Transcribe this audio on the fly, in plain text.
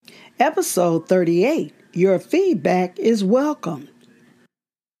Episode 38. Your feedback is welcome.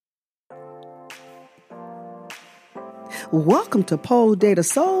 Welcome to Pole Date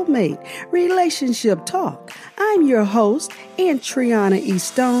Soulmate Relationship Talk. I'm your host, Antriana E.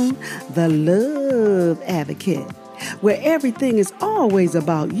 Stone, the Love Advocate, where everything is always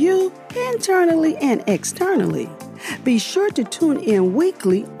about you, internally and externally. Be sure to tune in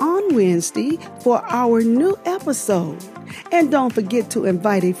weekly on Wednesday for our new episode. And don't forget to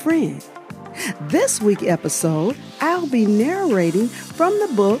invite a friend. This week's episode, I'll be narrating from the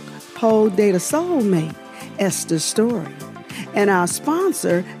book Pole Date Soulmate, Esther's Story. And our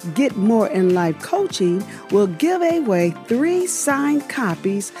sponsor, Get More in Life Coaching, will give away 3 signed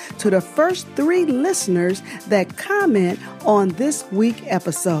copies to the first 3 listeners that comment on this week's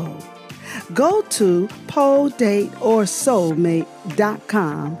episode. Go to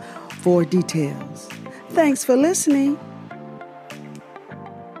poledateorsoulmate.com for details. Thanks for listening.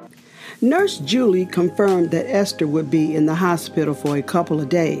 Nurse Julie confirmed that Esther would be in the hospital for a couple of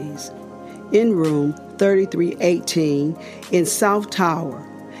days in room 3318 in South Tower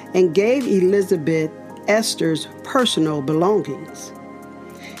and gave Elizabeth Esther's personal belongings.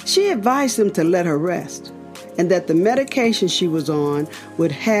 She advised them to let her rest and that the medication she was on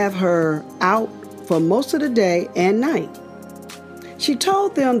would have her out for most of the day and night. She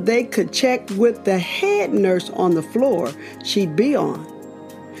told them they could check with the head nurse on the floor she'd be on.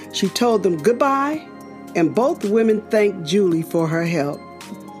 She told them goodbye, and both women thanked Julie for her help.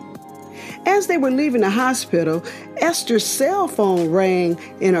 As they were leaving the hospital, Esther's cell phone rang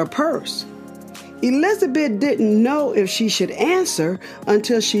in her purse. Elizabeth didn't know if she should answer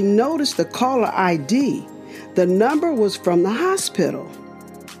until she noticed the caller ID. The number was from the hospital.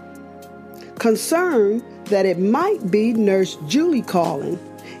 Concerned that it might be Nurse Julie calling,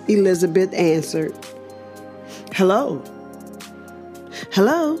 Elizabeth answered, "Hello.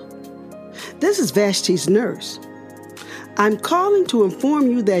 Hello, this is Vashti's nurse. I'm calling to inform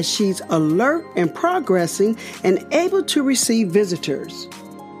you that she's alert and progressing and able to receive visitors.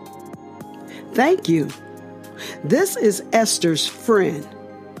 Thank you. This is Esther's friend.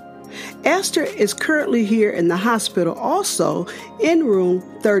 Esther is currently here in the hospital also in room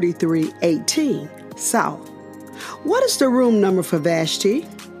 3318 South. What is the room number for Vashti?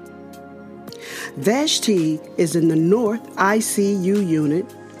 Vashti is in the North ICU unit,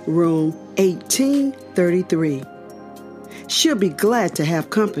 room 1833. She'll be glad to have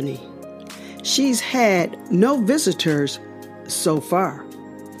company. She's had no visitors so far.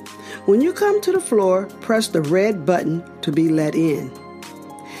 When you come to the floor, press the red button to be let in."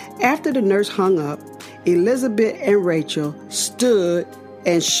 After the nurse hung up, Elizabeth and Rachel stood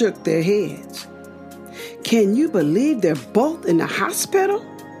and shook their heads. Can you believe they're both in the hospital?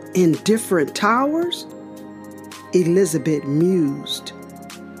 In different towers? Elizabeth mused.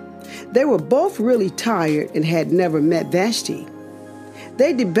 They were both really tired and had never met Vashti.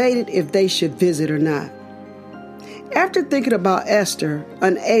 They debated if they should visit or not. After thinking about Esther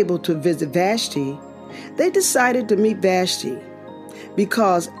unable to visit Vashti, they decided to meet Vashti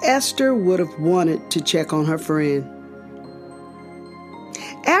because Esther would have wanted to check on her friend.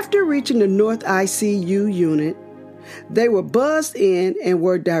 After reaching the North ICU unit, they were buzzed in and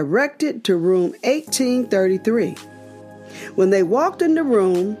were directed to room 1833. When they walked in the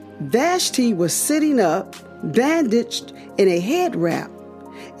room, Vashti was sitting up, bandaged in a head wrap,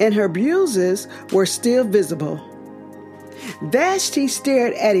 and her bruises were still visible. Vashti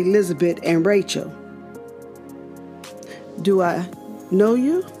stared at Elizabeth and Rachel. "Do I know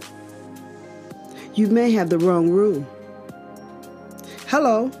you? You may have the wrong room."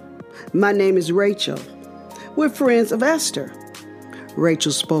 "Hello, my name is Rachel. We're friends of Esther."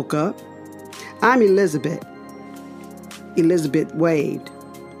 Rachel spoke up. "I'm Elizabeth." Elizabeth waved.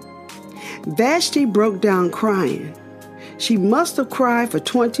 Vashti broke down crying. She must have cried for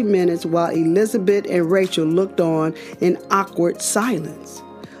 20 minutes while Elizabeth and Rachel looked on in awkward silence,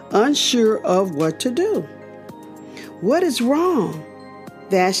 unsure of what to do. "What is wrong?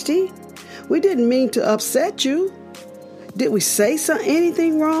 Vashti, we didn't mean to upset you. Did we say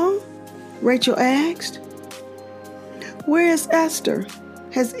anything wrong?" Rachel asked. "Where is Esther?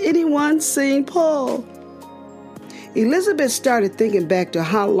 Has anyone seen Paul?" Elizabeth started thinking back to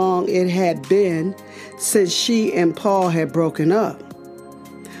how long it had been since she and Paul had broken up.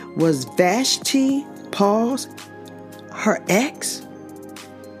 Was Vashti her ex?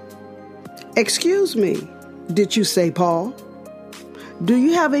 "Excuse me, did you say Paul? Do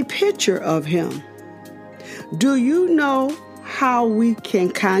you have a picture of him? Do you know how we can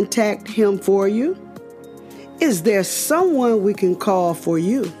contact him for you? Is there someone we can call for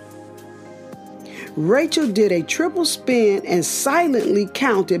you?" Rachel did a triple spin and silently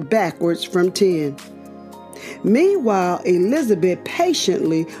counted backwards from 10. Meanwhile, Elizabeth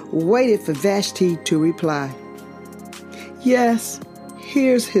patiently waited for Vashti to reply. Yes,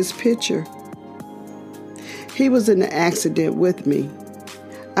 here's his picture. He was in the accident with me.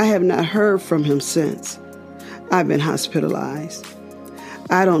 I have not heard from him since. I've been hospitalized.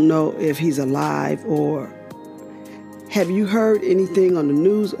 I don't know if he's alive or... Have you heard anything on the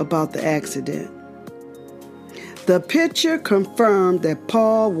news about the accident? The picture confirmed that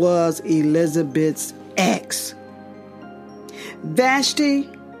Paul was Elizabeth's ex. Vashti,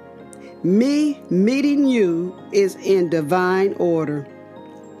 me meeting you is in divine order.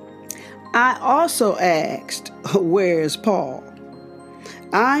 I also asked, where's Paul?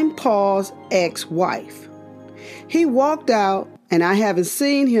 I'm Paul's ex-wife. He walked out and I haven't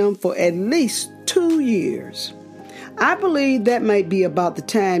seen him for at least 2 years. I believe that might be about the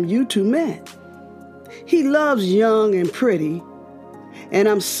time you two met. He loves young and pretty, and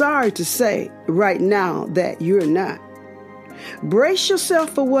I'm sorry to say right now that you're not. Brace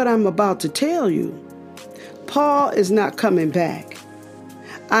yourself for what I'm about to tell you. Paul is not coming back.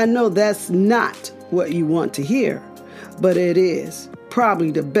 I know that's not what you want to hear, but it is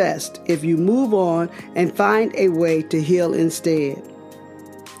probably the best if you move on and find a way to heal instead.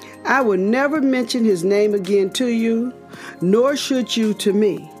 I will never mention his name again to you, nor should you to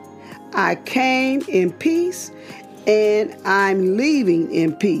me. I came in peace, and I'm leaving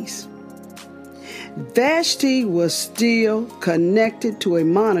in peace. Vashti was still connected to a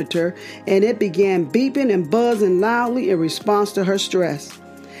monitor, and it began beeping and buzzing loudly in response to her stress.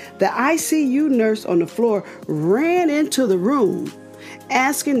 The ICU nurse on the floor ran into the room,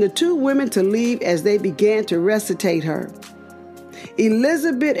 asking the two women to leave as they began to resuscitate her.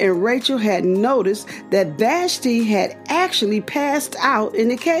 Elizabeth and Rachel had noticed that Vashti had actually passed out in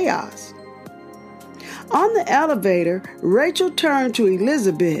the chaos. On the elevator, Rachel turned to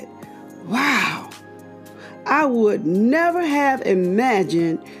Elizabeth. Wow, I would never have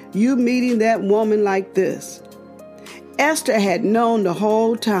imagined you meeting that woman like this. Esther had known the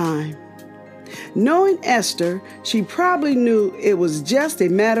whole time. Knowing Esther, she probably knew it was just a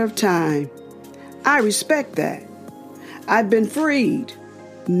matter of time. I respect that. I've been freed.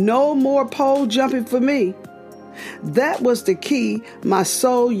 No more pole jumping for me. That was the key my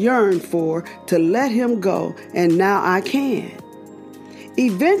soul yearned for, to let him go, and now I can.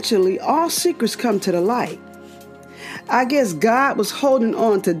 Eventually, all secrets come to the light. I guess God was holding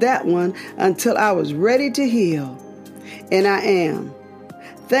on to that one until I was ready to heal. And I am.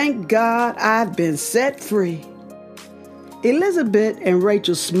 Thank God I've been set free. Elizabeth and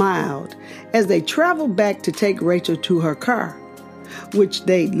Rachel smiled as they traveled back to take Rachel to her car, which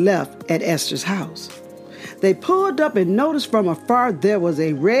they left at Esther's house. They pulled up and noticed from afar there was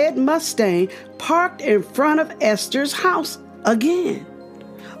a red Mustang parked in front of Esther's house again.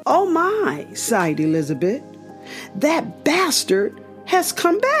 Oh my, sighed Elizabeth. That bastard has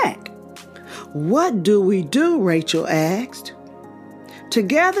come back. What do we do? Rachel asked.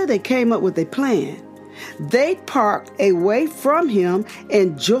 Together they came up with a plan. They'd park away from him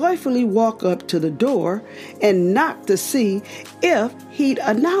and joyfully walk up to the door and knock to see if he'd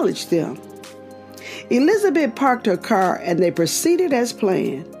acknowledge them. Elizabeth parked her car and they proceeded as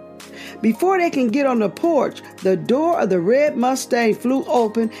planned. Before they can get on the porch, the door of the red Mustang flew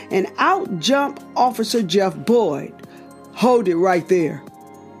open and out jumped Officer Jeff Boyd. Hold it right there.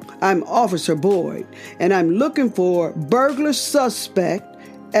 I'm Officer Boyd, and I'm looking for burglar suspect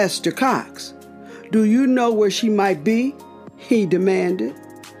Esther Cox. Do you know where she might be? He demanded.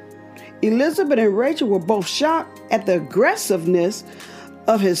 Elizabeth and Rachel were both shocked at the aggressiveness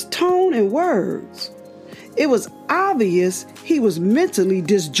of his tone and words. It was obvious he was mentally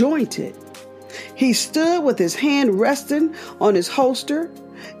disjointed. He stood with his hand resting on his holster,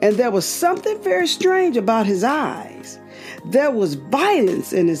 and there was something very strange about his eyes. There was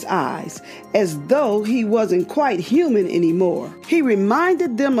violence in his eyes, as though he wasn't quite human anymore. He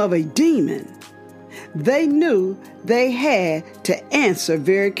reminded them of a demon. They knew they had to answer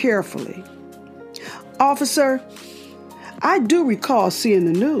very carefully. Officer, I do recall seeing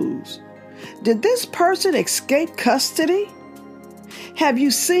the news. Did this person escape custody? Have you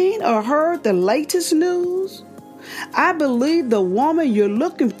seen or heard the latest news? I believe the woman you're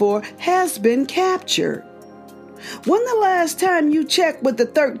looking for has been captured. When the last time you checked with the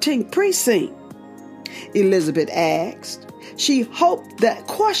 13th precinct? Elizabeth asked. She hoped that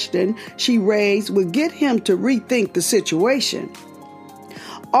question she raised would get him to rethink the situation.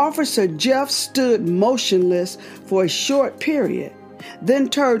 Officer Jeff stood motionless for a short period, then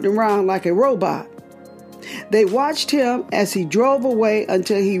turned around like a robot. They watched him as he drove away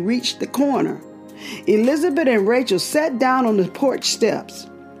until he reached the corner. Elizabeth and Rachel sat down on the porch steps.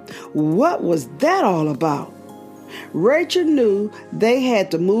 What was that all about? Rachel knew they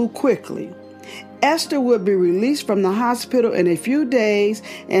had to move quickly. Esther would be released from the hospital in a few days,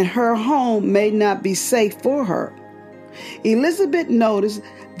 and her home may not be safe for her. Elizabeth noticed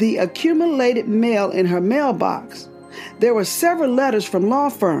the accumulated mail in her mailbox. There were several letters from law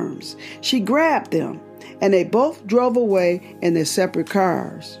firms. She grabbed them, and they both drove away in their separate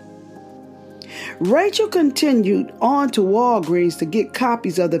cars. Rachel continued on to Walgreens to get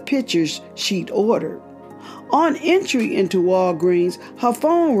copies of the pictures she'd ordered. On entry into Walgreens, her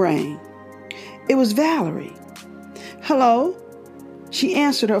phone rang. It was Valerie. Hello? She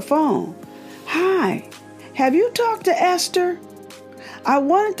answered her phone. Hi, have you talked to Esther? I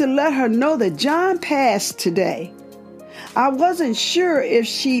wanted to let her know that John passed today. I wasn't sure if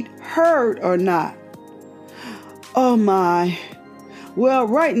she'd heard or not. Oh my. Well,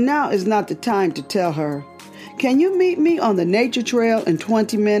 right now is not the time to tell her. Can you meet me on the nature trail in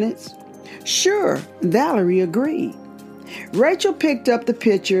 20 minutes? Sure, Valerie agreed. Rachel picked up the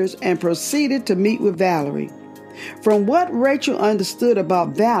pictures and proceeded to meet with Valerie. From what Rachel understood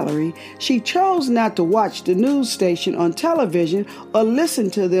about Valerie, she chose not to watch the news station on television or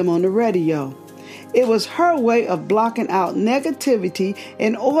listen to them on the radio. It was her way of blocking out negativity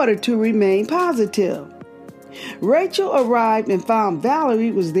in order to remain positive. Rachel arrived and found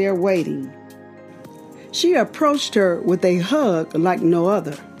Valerie was there waiting. She approached her with a hug like no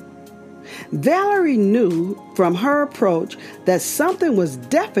other. Valerie knew from her approach that something was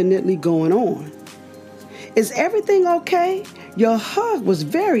definitely going on. Is everything okay? Your hug was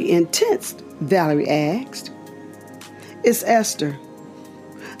very intense, Valerie asked. It's Esther.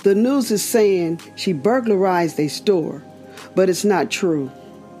 The news is saying she burglarized a store, but it's not true.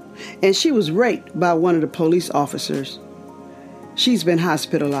 And she was raped by one of the police officers. She's been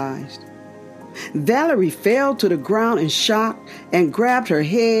hospitalized. Valerie fell to the ground in shock and grabbed her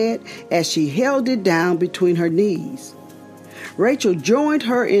head as she held it down between her knees. Rachel joined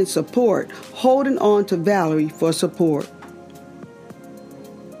her in support, holding on to Valerie for support.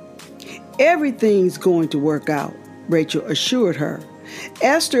 Everything's going to work out, Rachel assured her.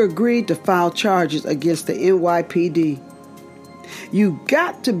 Esther agreed to file charges against the NYPD. You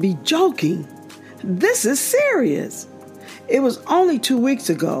got to be joking. This is serious. It was only 2 weeks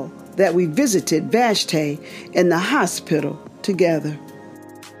ago that we visited Vashti in the hospital together.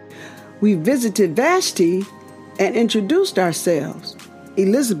 We visited Vashti and introduced ourselves,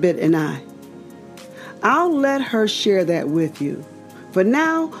 Elizabeth and I. I'll let her share that with you. For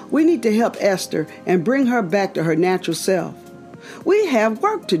now, we need to help Esther and bring her back to her natural self. We have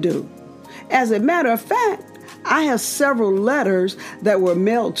work to do. As a matter of fact, I have several letters that were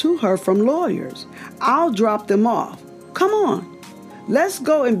mailed to her from lawyers. I'll drop them off. Come on, let's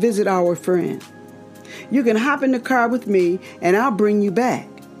go and visit our friend. You can hop in the car with me and I'll bring you back.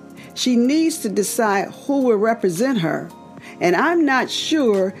 She needs to decide who will represent her, and I'm not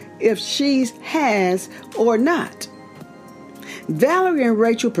sure if she has or not. Valerie and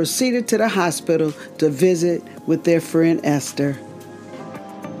Rachel proceeded to the hospital to visit with their friend Esther.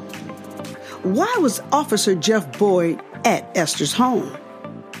 Why was Officer Jeff Boyd at Esther's home?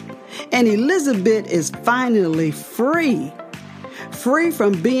 And Elizabeth is finally free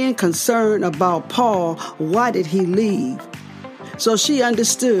from being concerned about Paul. Why did he leave? So she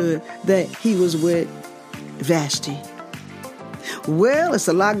understood that he was with Vashti. Well, it's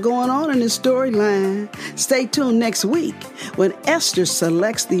a lot going on in this storyline. Stay tuned next week when Esther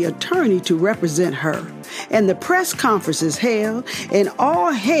selects the attorney to represent her, and the press conference is held, and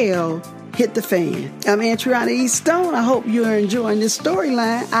all hell hit the fan. I'm Antriana E. Stone. I hope you're enjoying this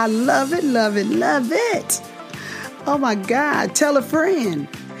storyline. I love it, love it, love it. Oh my God, tell a friend.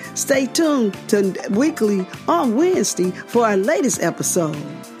 Stay tuned to Weekly on Wednesday for our latest episode.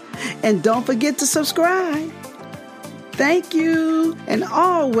 And don't forget to subscribe. Thank you, and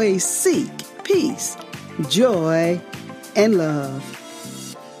always seek peace, joy, and love.